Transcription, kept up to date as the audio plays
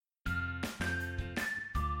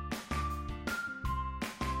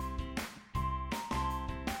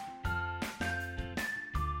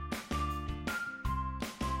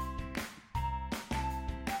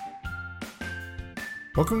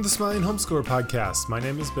Welcome to the Smiling Homeschooler Podcast. My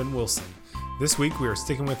name is Ben Wilson. This week we are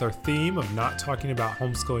sticking with our theme of not talking about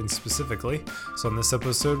homeschooling specifically. So in this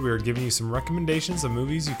episode we are giving you some recommendations of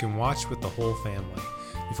movies you can watch with the whole family.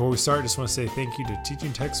 Before we start, I just want to say thank you to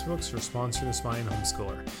Teaching Textbooks for sponsoring the Smiling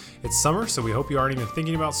Homeschooler. It's summer, so we hope you aren't even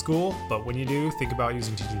thinking about school, but when you do, think about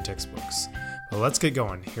using Teaching Textbooks. Well, let's get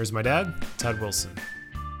going. Here's my dad, Ted Wilson.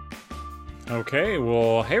 Okay,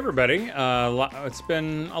 well, hey everybody. It's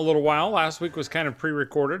been a little while. Last week was kind of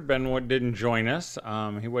pre-recorded. Ben didn't join us.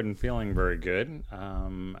 He wasn't feeling very good,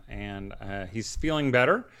 and he's feeling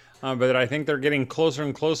better. But I think they're getting closer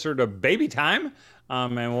and closer to baby time,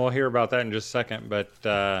 and we'll hear about that in just a second. But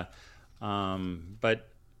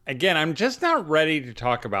again, I'm just not ready to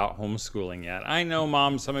talk about homeschooling yet. I know,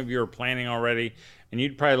 Mom, some of you are planning already, and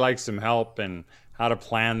you'd probably like some help and how to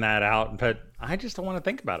plan that out. But I just don't want to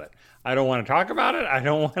think about it. I don't want to talk about it. I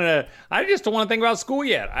just don't want to think about school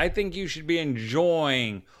yet. I think you should be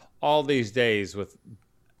enjoying all these days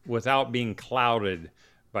without being clouded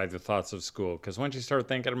by the thoughts of school. Because once you start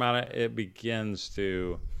thinking about it, it begins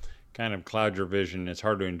to kind of cloud your vision. It's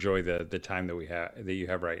hard to enjoy the time that you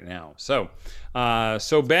have right now. So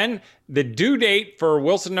Ben, the due date for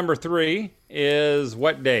Wilson number 3 is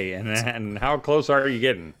what day, and how close are you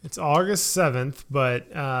getting? It's August 7th, but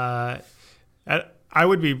I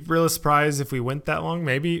would be really surprised if we went that long.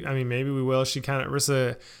 Maybe we will.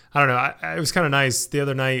 Rissa, I don't know. It was kind of nice. The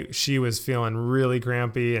other night, she was feeling really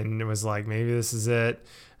crampy, and it was like, maybe this is it.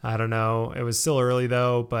 I don't know. It was still early,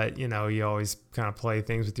 though, but, you always kind of play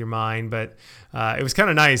things with your mind. But it was kind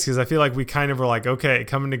of nice because I feel like we kind of were like, okay,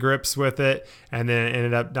 coming to grips with it, and then it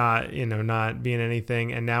ended up not being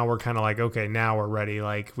anything. And now we're kind of like, okay, now we're ready.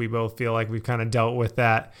 Like, we both feel like we've kind of dealt with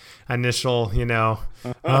that initial,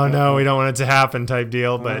 oh, no, we don't want it to happen type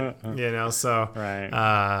deal. But, so,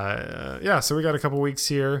 right. So we got a couple weeks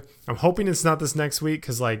here. I'm hoping it's not this next week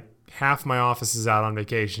because, like, half my office is out on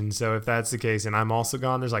vacation. So if that's the case and I'm also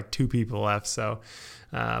gone, there's like 2 people left. So,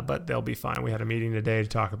 but they'll be fine. We had a meeting today to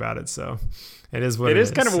talk about it. So it is what it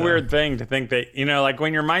is. It is kind of a weird thing to think that, like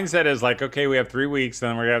when your mindset is like, okay, we have 3 weeks,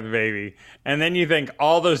 then we're going to have the baby. And then you think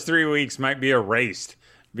all those 3 weeks might be erased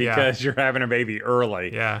because you're having a baby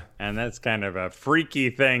early. Yeah. And that's kind of a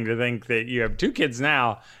freaky thing to think that you have 2 kids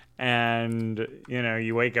now. And,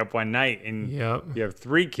 you wake up one night and you have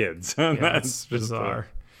 3 kids. That's bizarre.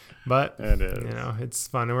 But it is. It's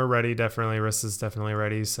fun and we're ready. Definitely, Rissa's definitely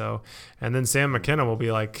ready. So, and then Sam McKenna will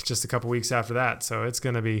be like just a couple weeks after that. So it's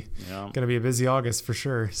gonna be a busy August for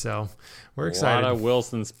sure. So we're excited. A lot of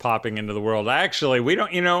Wilsons popping into the world. Actually, we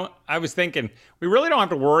don't. I was thinking we really don't have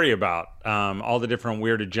to worry about all the different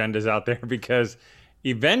weird agendas out there because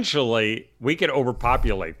eventually we could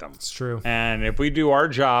overpopulate them. It's true. And if we do our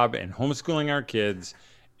job in homeschooling our kids,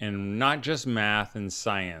 and not just math and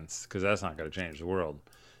science, because that's not going to change the world.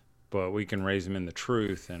 But we can raise them in the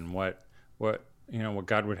truth and what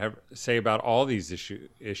God would have say about all these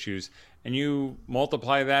issues, and you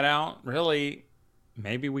multiply that out. Really,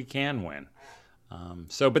 maybe we can win.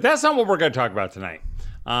 But that's not what we're going to talk about tonight.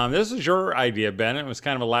 This was your idea, Ben. It was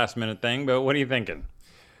kind of a last minute thing, but what are you thinking?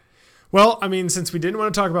 Well, since we didn't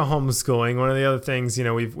want to talk about homeschooling, one of the other things,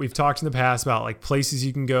 we've talked in the past about like places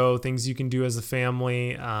you can go, things you can do as a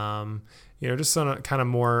family. Just on a kind of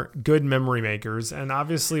more good memory makers. And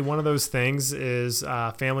obviously one of those things is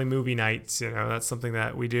family movie nights. That's something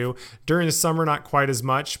that we do during the summer, not quite as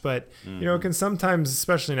much, but, it can sometimes,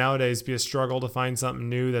 especially nowadays, be a struggle to find something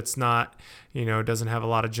new that's not, doesn't have a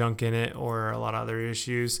lot of junk in it or a lot of other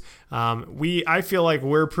issues. I feel like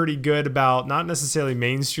we're pretty good about not necessarily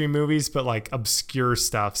mainstream movies, but like obscure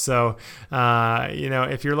stuff. So,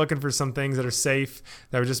 if you're looking for some things that are safe,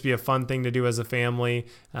 that would just be a fun thing to do as a family.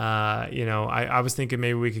 I was thinking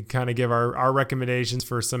maybe we could kind of give our recommendations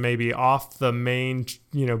for some maybe off the main,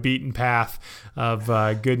 beaten path of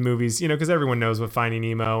good movies, because everyone knows what Finding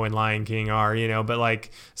Nemo and Lion King are, but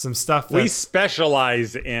like some stuff we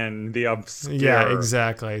specialize in the obscure. Yeah,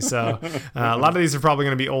 exactly. So a lot of these are probably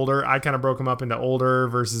going to be older. I kind of broke them up into older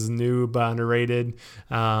versus new but underrated.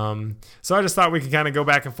 So I just thought we could kind of go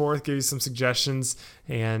back and forth, give you some suggestions,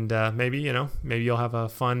 and maybe you'll have a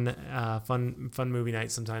fun movie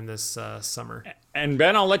night sometime this summer. And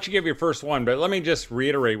Ben, I'll let you give your first one, but let me just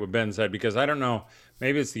reiterate what Ben said, because I don't know,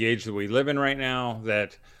 maybe it's the age that we live in right now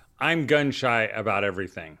that I'm gun shy about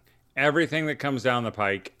everything. Everything that comes down the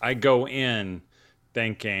pike, I go in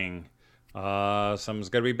thinking something's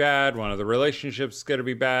going to be bad. One of the relationships is going to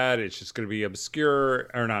be bad. It's just going to be obscure,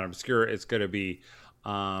 or not obscure. It's going to be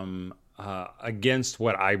against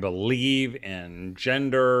what I believe in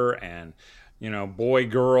gender and, boy,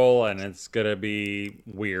 girl, and it's going to be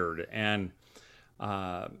weird. And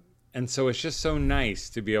and so it's just so nice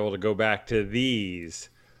to be able to go back to these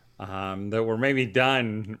that were maybe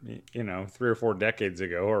done, 3 or 4 decades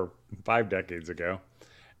ago or 5 decades ago.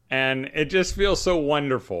 And it just feels so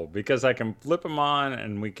wonderful because I can flip them on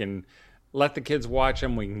and we can let the kids watch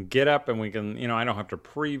them. We can get up and we can, I don't have to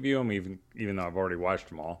preview them even though I've already watched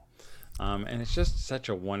them all. And it's just such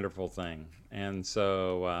a wonderful thing. And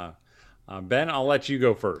so, Ben, I'll let you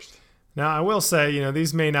go first. Now, I will say,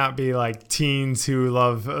 these may not be like teens who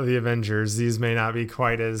love the Avengers. These may not be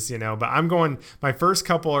quite as, but my first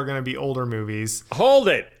couple are going to be older movies. Hold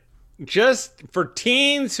it. Just for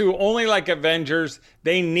teens who only like Avengers,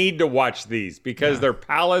 they need to watch these because their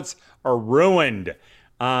palates are ruined.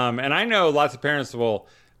 And I know lots of parents will,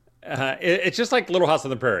 it's just like Little House on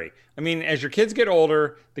the Prairie. I mean, as your kids get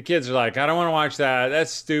older, the kids are like, I don't want to watch that.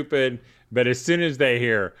 That's stupid. But as soon as they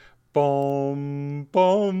hear, boom,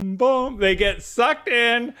 boom, boom, they get sucked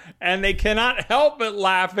in and they cannot help but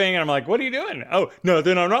laughing. And I'm like, what are you doing? Oh, no,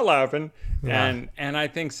 then I'm not laughing. Yeah. And I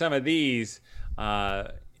think some of these,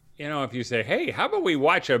 if you say, hey, how about we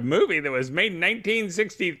watch a movie that was made in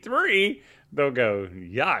 1963? They'll go,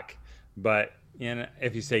 yuck. But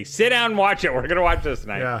if you say, sit down and watch it, we're going to watch this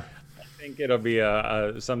tonight. Yeah. I think it'll be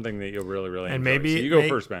something that you'll really, really and enjoy. Maybe so you go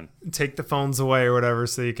first, Ben. Take the phones away or whatever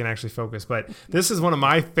so you can actually focus. But this is one of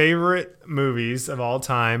my favorite movies of all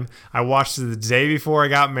time. I watched it the day before I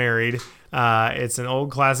got married. It's an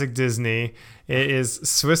old classic Disney. It is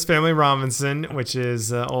Swiss Family Robinson, which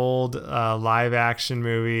is an old live action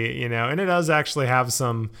movie, and it does actually have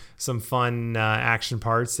some fun action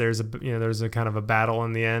parts. There's a kind of a battle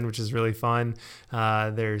in the end, which is really fun.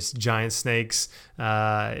 There's giant snakes.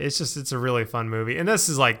 It's a really fun movie, and this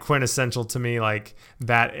is like quintessential to me, like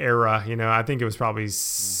that era. I think it was probably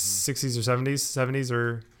 60s or 70s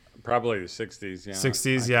or. Probably the 60s, yeah.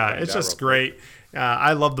 60s, yeah. It's just great.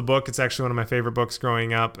 I love the book. It's actually one of my favorite books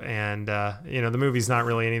growing up. And, the movie's not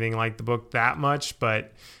really anything like the book that much,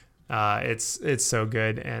 but it's so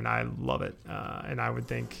good, and I love it. And I would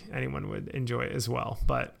think anyone would enjoy it as well.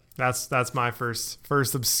 But that's my first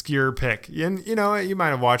obscure pick. And, you might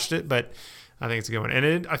have watched it, but I think it's a good one.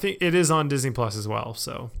 And I think it is on Disney Plus as well.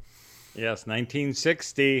 So, yes,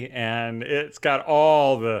 1960, and it's got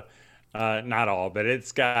all the... not all, but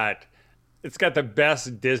it's got the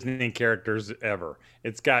best Disney characters ever.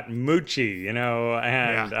 It's got Moochie, and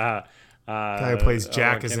guy who plays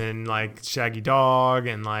Jack is in like Shaggy Dog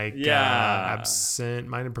and like Absent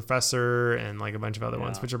Minded Professor and like a bunch of other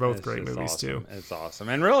ones, which are both great movies awesome. too. It's awesome,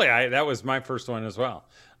 and really, that was my first one as well.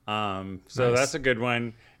 So nice. That's a good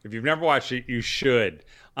one. If you've never watched it, you should.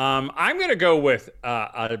 I'm gonna go with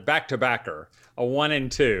a back-to-backer. A 1 and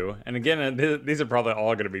 2, and again, these are probably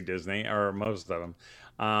all going to be Disney, or most of them.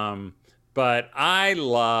 But I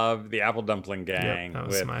love the Apple Dumpling Gang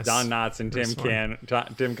with Don Knotts and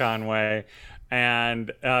Tim Conway,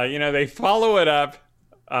 and they follow it up,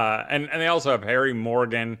 and they also have Harry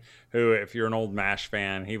Morgan, who, if you're an old MASH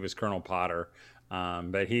fan, he was Colonel Potter,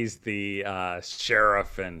 but he's the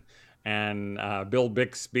sheriff, and Bill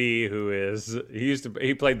Bixby,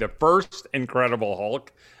 he played the first Incredible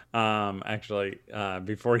Hulk.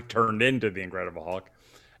 Before he turned into the Incredible Hulk,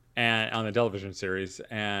 and on the television series,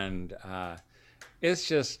 and it's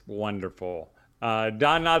just wonderful. Don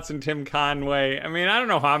Knotts and Tim Conway. I mean, I don't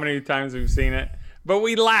know how many times we've seen it, but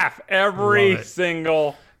we laugh every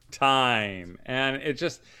single time, and it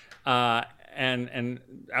just and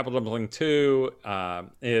Apple Dumpling 2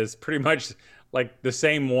 is pretty much like the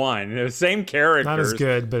same one, the same characters. Not as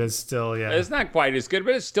good, but it's still, It's not quite as good,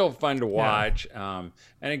 but it's still fun to watch. Yeah.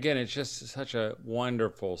 And again, it's just such a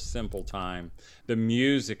wonderful, simple time. The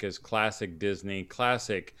music is classic Disney,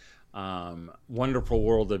 classic wonderful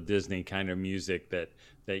world of Disney kind of music that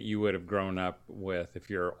you would have grown up with if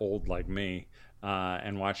you're old like me.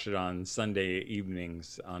 And watched it on Sunday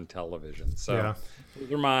evenings on television. So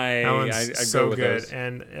those are my. I so go with good. Those.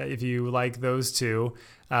 And if you like those two,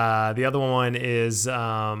 the other one is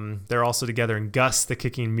they're also together in Gus the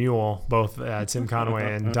Kicking Mule, both Tim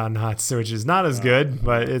Conway and Don Knotts, which is not as good,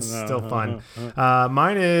 but it's still fun.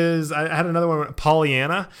 Mine is I had another one,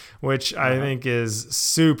 Pollyanna, which I think is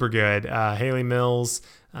super good. Haley Mills.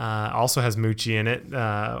 Also has Moochie in it.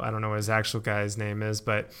 I don't know what his actual guy's name is,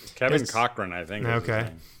 but Kevin Cochran, I think. Okay,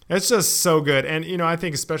 it's just so good, and I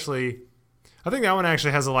think that one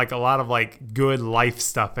actually has a lot of like good life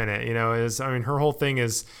stuff in it. Her whole thing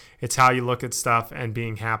is it's how you look at stuff and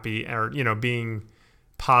being happy, or being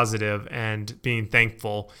positive and being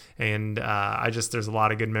thankful, and there's a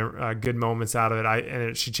lot of good moments out of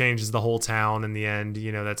it. She changes the whole town in the end.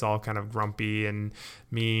 That's all kind of grumpy and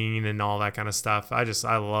mean and all that kind of stuff. I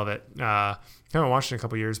love it. Haven't watched it in a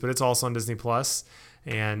couple years, but it's also on Disney Plus.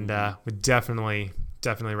 and would definitely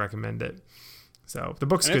recommend it. So the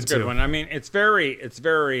book's And good it's a good too. one. I mean, it's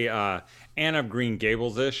very Anne of Green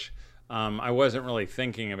Gables ish. I wasn't really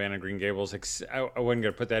thinking of Anne of Green Gables. I wasn't going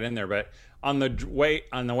to put that in there, but on the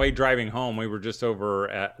way driving home, we were just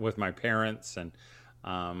over with my parents, and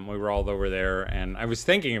we were all over there, and I was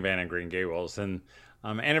thinking of Anne of Green Gables, and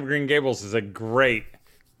Anne of Green Gables is a great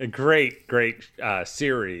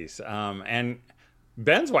series. And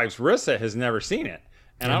Ben's wife Rissa has never seen it.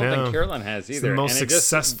 And I don't think Carolyn has either. It's the most and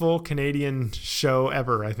successful Canadian show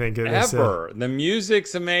ever, I think. Ever. The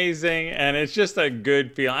music's amazing, and it's just a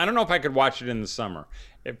good feeling. I don't know if I could watch it in the summer.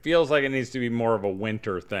 It feels like it needs to be more of a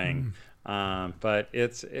winter thing. But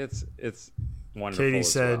it's wonderful. Katie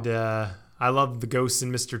said, I love The Ghost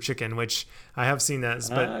and Mr. Chicken, which I have seen that,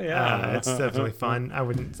 but it's definitely fun. I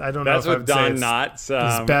don't know if I would say it's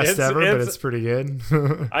his best ever, but it's pretty good.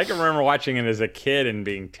 I can remember watching it as a kid and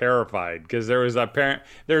being terrified because there's like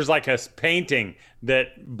a painting that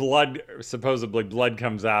supposedly blood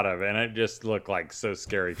comes out of, and it just looked like so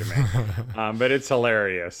scary to me. But it's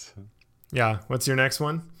hilarious. Yeah. What's your next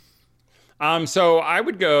one? So I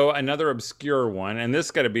would go another obscure one, and this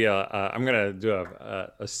got to be I'm going to do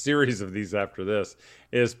a series of these after this,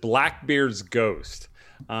 is Blackbeard's Ghost.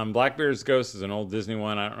 Blackbeard's Ghost is an old Disney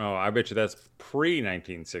one. I don't know. I bet you that's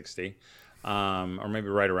pre-1960, or maybe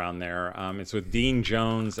right around there. It's with Dean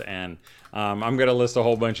Jones, and I'm going to list a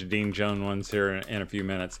whole bunch of Dean Jones ones here in a few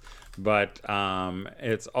minutes. But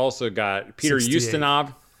it's also got Peter 68.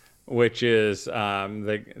 Ustinov, which is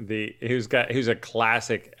who's a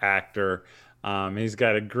classic actor. He's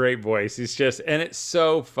got a great voice. And it's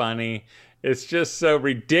so funny. It's just so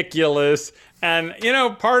ridiculous. And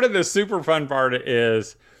part of the super fun part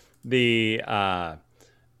is there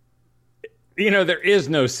is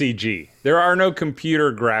no CG. There are no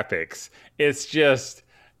computer graphics. It's just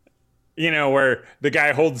where the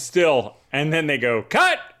guy holds still and then they go,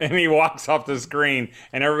 cut, and he walks off the screen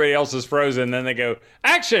and everybody else is frozen. Then they go,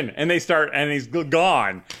 action, and they start, and he's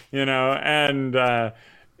gone, and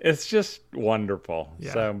it's just wonderful.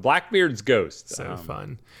 Yeah. So Blackbeard's Ghost. So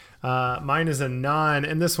fun. Mine is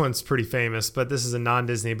and this one's pretty famous, but this is a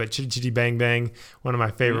non-Disney, but Chitty Chitty Bang Bang, one of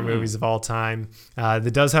my favorite movies of all time.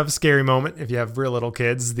 That does have a scary moment if you have real little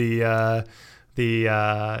kids. The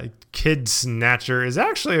Kid Snatcher is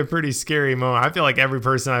actually a pretty scary moment. I feel like every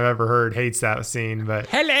person I've ever heard hates that scene. But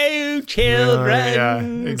hello, children. Yeah,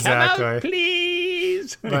 exactly. Come out,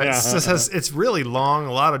 please. But it's really long.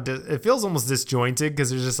 It feels almost disjointed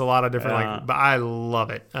because there's just a lot of different but I love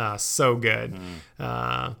it. So good.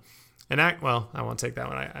 I won't take that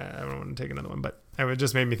one. I don't want to take another one, but it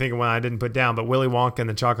just made me think of one I didn't put down. But Willy Wonka and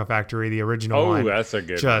the Chocolate Factory, the original one. Oh, that's a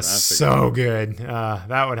good one. Just so good.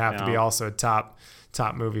 That would have to be also a top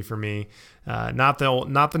movie for me. Not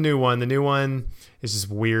the new one. The new one is just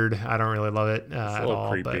weird. I don't really love it at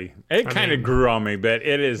all. Creepy. It kind of grew on me, but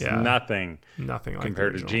it is nothing like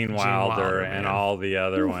compared to Gene Wilder and all the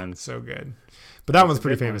other ones. So good. But that one's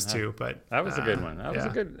pretty famous too. But that was a good one. That was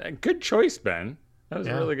a good choice, Ben. That was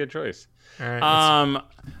a really good choice. All right,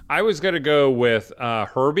 I was going to go with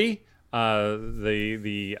Herbie,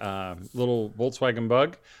 the little Volkswagen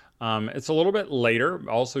Bug. It's a little bit later.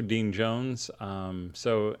 Also Dean Jones.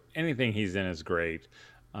 So anything he's in is great.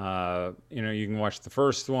 You can watch the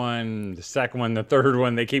first one, the second one, the third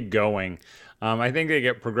one. They keep going. I think they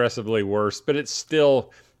get progressively worse, but it's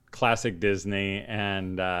still classic Disney.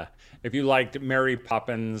 And if you liked Mary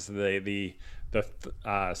Poppins, the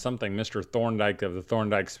something Mr. Thorndike of the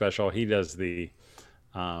Thorndike Special, he does the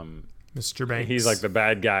Mr. Banks. He's like the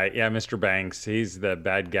bad guy. Yeah, Mr. Banks. He's the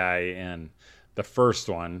bad guy in the first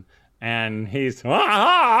one, and he's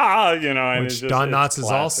and which Don Knotts is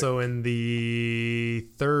also in the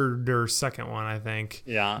third or second one, I think.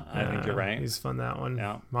 Yeah, I think you're right. He's fun, that one.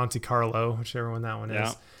 Yeah. Monte Carlo, whichever one that one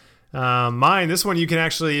is. Yeah. This one you can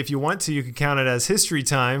actually, if you want to, you can count it as history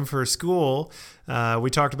time for school. We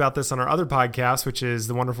talked about this on our other podcast, which is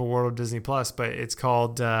The Wonderful World of Disney Plus, but it's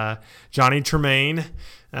called Johnny Tremaine.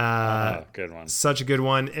 Good one. Such a good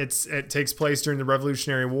one. It takes place during the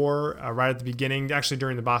Revolutionary War, right at the beginning, actually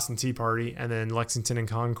during the Boston Tea Party, and then Lexington and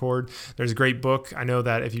Concord. There's a great book. I know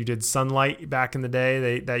that if you did Sunlight back in the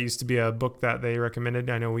day, that used to be a book that they recommended.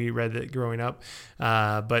 I know we read it growing up,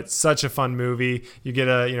 but such a fun movie. You get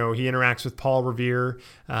he interacts with Paul Revere.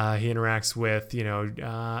 He interacts with,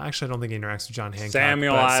 actually I don't think he interacts with John Hancock.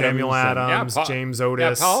 Samuel Adams, James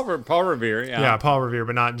Otis. Paul Revere. Yeah, Paul Revere,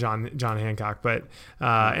 but not John Hancock. But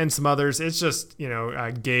and some others. It's just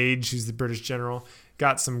Gage, who's the British general.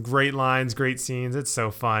 got some great lines, great scenes. It's so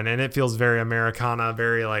fun, and it feels very Americana,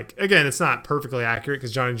 very like, again, it's not perfectly accurate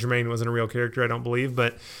because Johnny Germain wasn't a real character, I don't believe,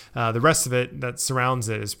 but the rest of it that surrounds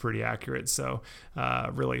it is pretty accurate. So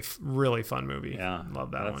really, really fun movie. Yeah, love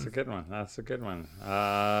that one. That's a good one. That's a good one.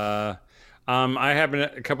 I have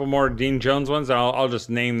a couple more Dean Jones ones. I'll just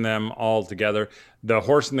name them all together. The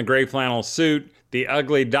Horse in the Gray Flannel Suit, The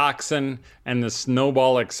Ugly Dachshund, and The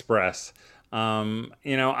Snowball Express. I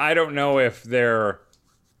don't know if they're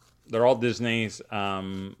all Disney's.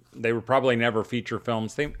 They were probably never feature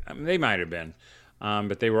films. They might have been,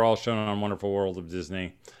 but they were all shown on Wonderful World of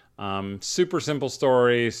Disney. Super simple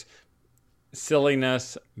stories,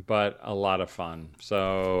 silliness, but a lot of fun.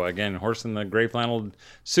 So again, Horse in the Gray Flannel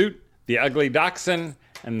Suit, The Ugly Dachshund,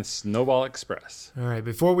 and The Snowball Express. All right,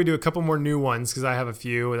 before we do a couple more new ones, because I have a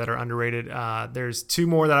few that are underrated, there's two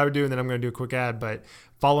more that I would do, and then I'm going to do a quick ad, but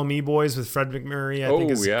Follow Me Boys with Fred McMurray, I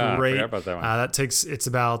think is great. I forgot about that one. It's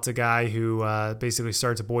about a guy who basically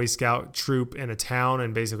starts a Boy Scout troop in a town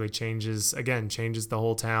and basically changes the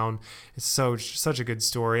whole town. It's such a good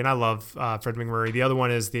story, and I love Fred McMurray. The other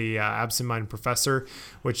one is The Absent Minded Professor,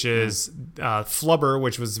 which is Flubber,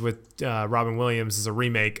 which was with Robin Williams, is a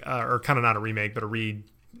remake, or kind of not a remake, but a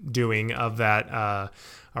redoing of that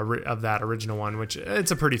original one, which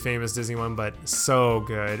it's a pretty famous Disney one, but so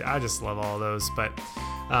good. I just love all of those. But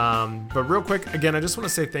real quick, again, I just want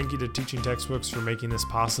to say thank you to Teaching Textbooks for making this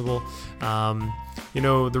possible.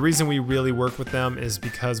 The reason we really work with them is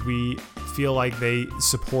because we feel like they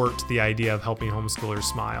support the idea of helping homeschoolers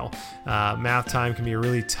smile. Math time can be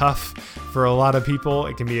really tough for a lot of people.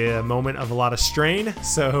 It can be a moment of a lot of strain.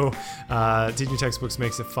 So Teaching Textbooks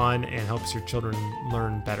makes it fun and helps your children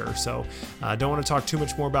learn better. So I don't want to talk too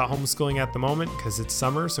much more about homeschooling at the moment because it's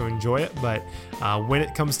summer, so enjoy it. But when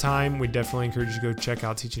it comes time, we definitely encourage you to go check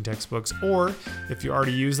out Teaching Textbooks. Or if you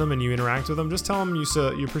already use them and you interact with them, just tell them you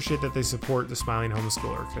appreciate that they support the Smiling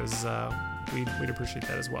Homeschooler, because we'd appreciate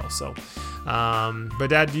that as well. So, but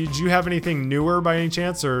Dad, did you have anything newer by any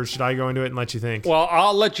chance, or should I go into it and let you think? Well,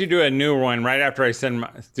 I'll let you do a new one right after I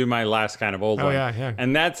do my last kind of old one. Yeah.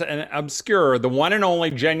 And that's an obscure, the one and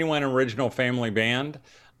only genuine original family band.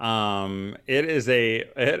 It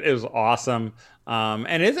is awesome.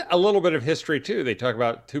 And it's a little bit of history too. They talk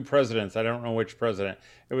about two presidents. I don't know which president.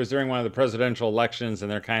 It was during one of the presidential elections, and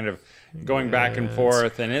they're kind of going back and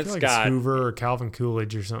forth. And it's got Hoover or Calvin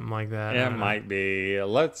Coolidge or something like that. It might be.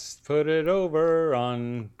 Let's put it over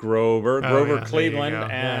on Grover Cleveland,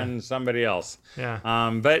 and somebody else. Yeah.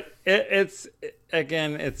 But it's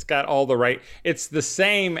got all the right. It's the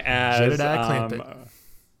same as Jedediah Clampett.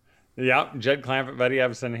 Yeah, Jed Clampett, Buddy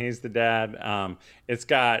Ebsen, he's the dad. It's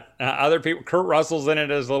got other people. Kurt Russell's in it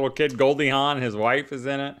as a little kid. Goldie Hawn, his wife, is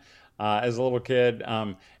in it as a little kid.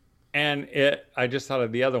 I just thought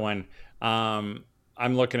of the other one. I'm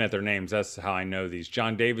looking at their names. That's how I know these.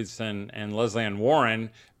 John Davidson and Leslie Ann Warren,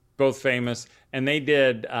 both famous. And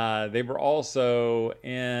they were also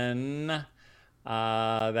in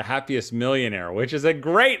The Happiest Millionaire, which is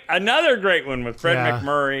another great one with Fred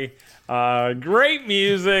McMurray. Great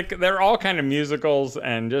music. They're all kind of musicals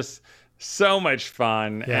and just so much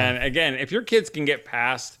fun. Yeah. And again, if your kids can get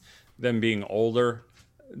past them being older,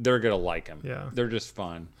 they're going to like them. Yeah. They're just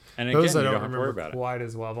fun. And again, those I don't have to worry remember about quite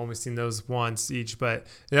as well. I've only seen those once each. But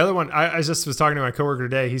the other one, I just was talking to my coworker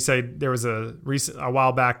today. He said there was a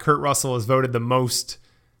while back, Kurt Russell is voted the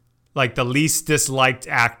least disliked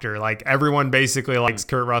actor. Like everyone basically likes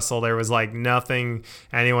Kurt Russell. There was like nothing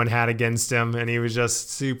anyone had against him, and he was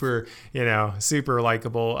just super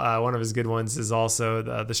likable. One of his good ones is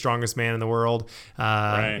also the Strongest Man in the World.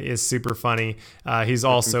 Is super funny. He's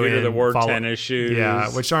also in the Word Tennis Shoes. Yeah,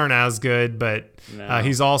 which aren't as good, but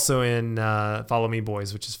he's also in Follow Me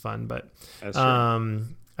Boys, which is fun. But that's true.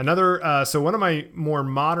 Another, so one of my more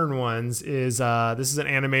modern ones is, this is an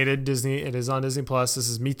animated Disney. It is on Disney Plus. This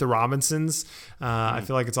is Meet the Robinsons. I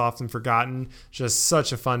feel like it's often forgotten. Just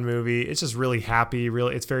such a fun movie. It's just really happy.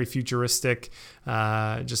 It's very futuristic.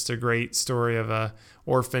 Just a great story of a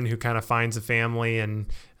orphan who kind of finds a family and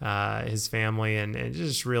his family, and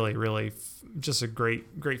just really, really just a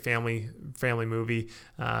great family movie.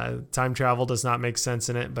 Time travel does not make sense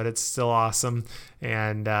in it, but it's still awesome.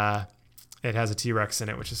 And, it has a T-Rex in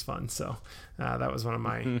it, which is fun. So that was one of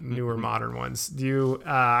my newer modern ones. Do you?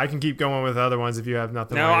 I can keep going with other ones if you have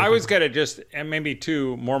nothing. No, I was gonna and maybe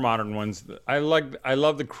two more modern ones. I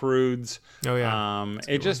love the Croods. Oh yeah.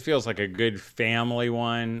 It just feels like a good family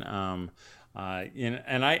one. And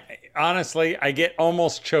I honestly get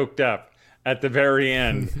almost choked up at the very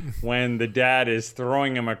end when the dad is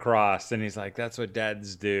throwing him across, and he's like, "That's what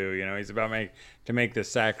dads do." He's about to make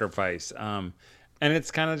this sacrifice. And it's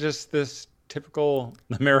kind of just this typical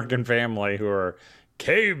American family who are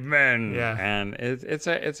cavemen. Yeah. And it's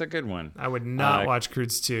a good one. I would not watch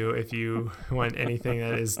Croods 2 if you want anything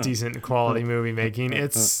that is decent quality movie making.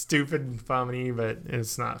 It's stupid and funny, but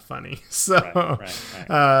it's not funny. So, Right.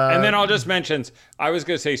 And then I'll just mention, I was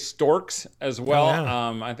going to say Storks as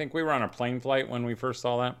well. I think we were on a plane flight when we first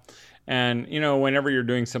saw that. And, whenever you're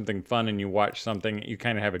doing something fun and you watch something, you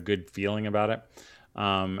kind of have a good feeling about it.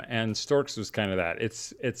 And Storks was kind of that.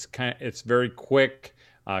 It's very quick.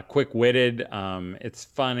 Quick-witted, it's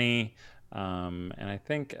funny, and I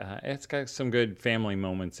think it's got some good family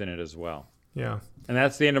moments in it as well. Yeah. And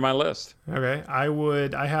that's the end of my list. Okay.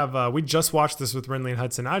 We just watched this with Renly and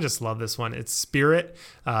Hudson. I just love this one. It's Spirit,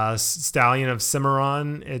 Stallion of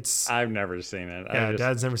Cimarron. I've never seen it. Yeah,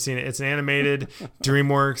 Dad's never seen it. It's an animated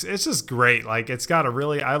DreamWorks. It's just great. Like, it's got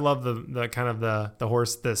I love the kind of the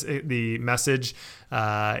horse, the message.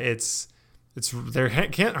 There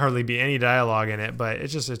can't hardly be any dialogue in it, but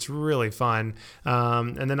it's really fun.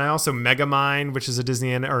 And then I also Megamind, which is a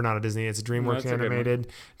Disney, or not a Disney, it's a DreamWorks animated,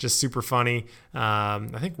 just super funny. I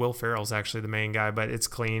think Will Ferrell's actually the main guy, but it's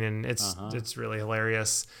clean and it's really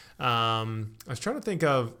hilarious. I was trying to think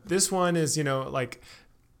of, this one is, I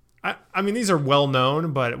mean, these are well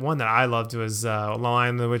known, but one that I loved was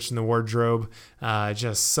Lion, the Witch, and the Wardrobe.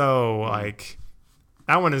 Just so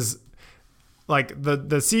that one is. Like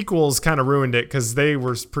the sequels kind of ruined it because they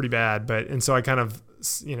were pretty bad, and so I kind of,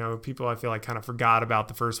 people I feel like kind of forgot about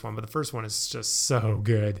the first one, but the first one is just so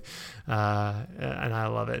good, and I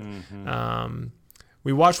love it.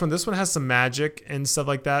 We watched one. This one has some magic and stuff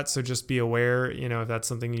like that, so just be aware. If that's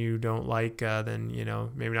something you don't like, then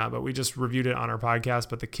maybe not. But we just reviewed it on our podcast.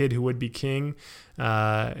 But The Kid Who Would Be King,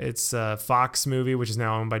 it's a Fox movie, which is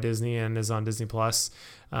now owned by Disney and is on Disney Plus.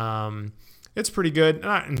 It's pretty good,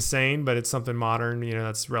 not insane, but it's something modern,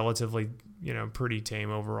 that's relatively, pretty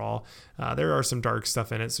tame overall. There are some dark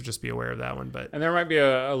stuff in it, so just be aware of that one. And there might be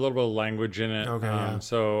a little bit of language in it. Okay.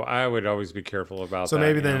 So I would always be careful about that. So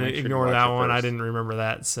maybe then ignore that one. I didn't remember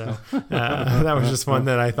that. So that was just one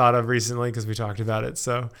that I thought of recently because we talked about it.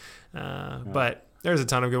 So, but there's a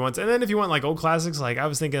ton of good ones. And then if you want like old classics, like I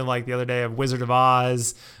was thinking like the other day of Wizard of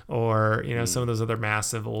Oz, or, some of those other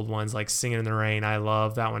massive old ones like Singing in the Rain. I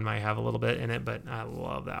love that one. Might have a little bit in it, but I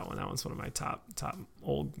love that one. That one's one of my top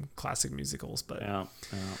old classic musicals. But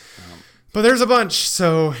But there's a bunch,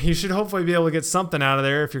 so you should hopefully be able to get something out of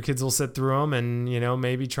there if your kids will sit through them and,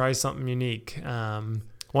 maybe try something unique.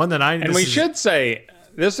 One that should say,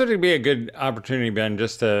 this would be a good opportunity, Ben,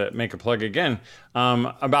 just to make a plug again.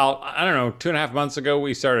 About, 2.5 months ago,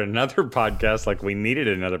 we started another podcast, like we needed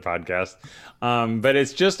another podcast. But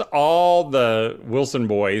it's just all the Wilson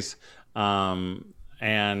boys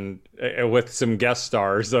and with some guest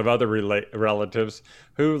stars of other relatives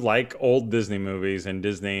who like old Disney movies and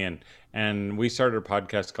Disney. And we started a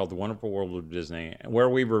podcast called The Wonderful World of Disney, where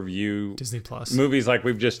we review Disney Plus movies like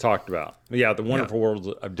we've just talked about. Yeah, The Wonderful World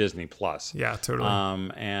of Disney Plus. Yeah, totally.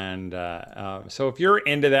 So if you're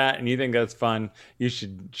into that and you think that's fun, you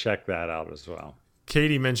should check that out as well.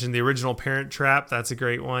 Katie mentioned The Original Parent Trap. That's a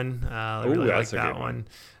great one. I really like that one.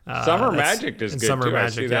 Summer Magic is good Summer too.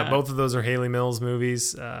 Magic, yeah. Both of those are Haley Mills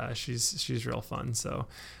movies. She's real fun. So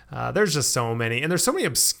there's just so many, and there's so many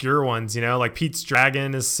obscure ones. Like Pete's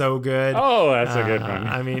Dragon is so good. Oh, that's a good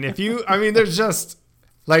one. There's just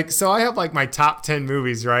so I have like my top 10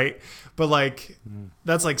 movies, right? But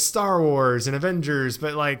that's like Star Wars and Avengers.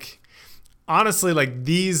 But honestly,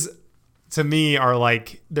 these to me are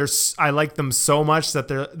I like them so much that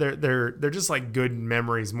they're just like good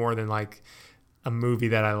memories more than like a movie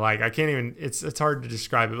that I like. I can't even, it's hard to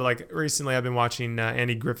describe it, but recently I've been watching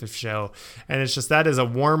Andy Griffith Show, and it's just, that is a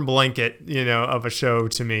warm blanket, of a show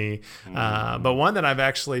to me. But one that I've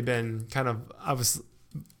actually been I was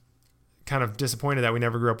kind of disappointed that we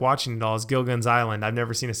never grew up watching it all is Gilligan's Island. I've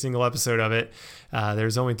never seen a single episode of it.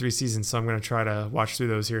 There's only 3 seasons, so I'm going to try to watch through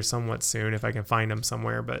those here somewhat soon if I can find them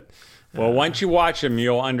somewhere, but well, once you watch them,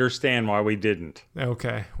 you'll understand why we didn't.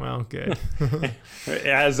 Okay, well, good.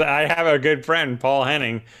 As I have a good friend, Paul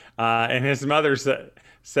Henning, and his mother he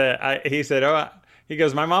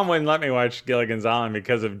goes, my mom wouldn't let me watch Gilligan's Island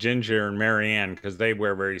because of Ginger and Marianne, because they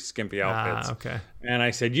wear very skimpy outfits. Okay. And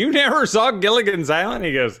I said, you never saw Gilligan's Island?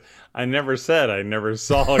 He goes, I never said I never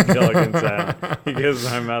saw Gilligan's Island. He goes,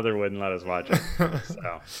 my mother wouldn't let us watch it.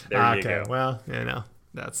 So there you go. Well,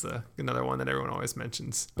 that's another one that everyone always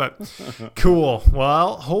mentions. But cool.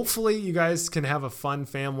 Well, hopefully you guys can have a fun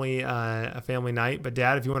family night. But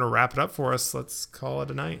Dad, if you want to wrap it up for us, let's call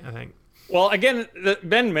it a night, I think. Well, again,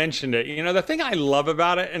 Ben mentioned it. The thing I love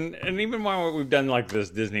about it, and even while we've done like this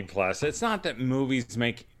Disney Plus, it's not that movies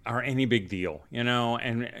make are any big deal, and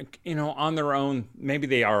on their own, maybe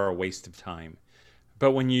they are a waste of time.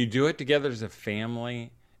 But when you do it together as a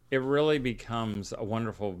family, it really becomes a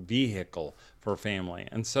wonderful vehicle for family.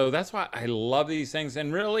 And so that's why I love these things.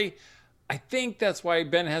 And really, I think that's why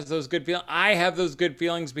Ben has those good feelings. I have those good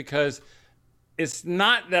feelings because it's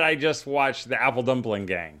not that I just watched the Apple Dumpling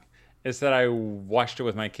Gang. It's that I watched it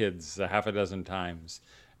with my kids a half a dozen times.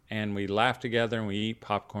 And we laugh together and we eat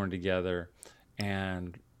popcorn together.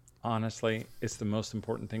 And honestly, it's the most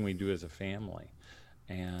important thing we do as a family.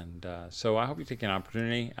 And so I hope you take an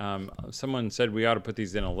opportunity. Someone said we ought to put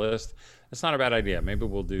these in a list. That's not a bad idea. Maybe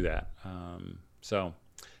we'll do that. So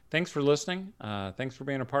thanks for listening. Thanks for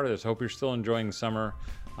being a part of this. Hope you're still enjoying summer.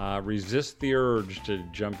 Resist the urge to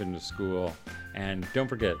jump into school. And don't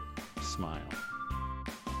forget, smile.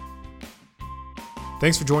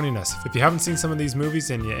 Thanks for joining us. If you haven't seen some of these movies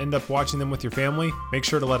and you end up watching them with your family, make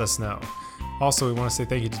sure to let us know. Also, we want to say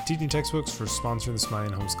thank you to Teaching Textbooks for sponsoring the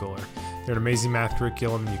Smiling Homeschooler. They're an amazing math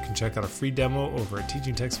curriculum, and you can check out a free demo over at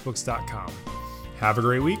teachingtextbooks.com. Have a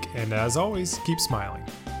great week, and as always, keep smiling.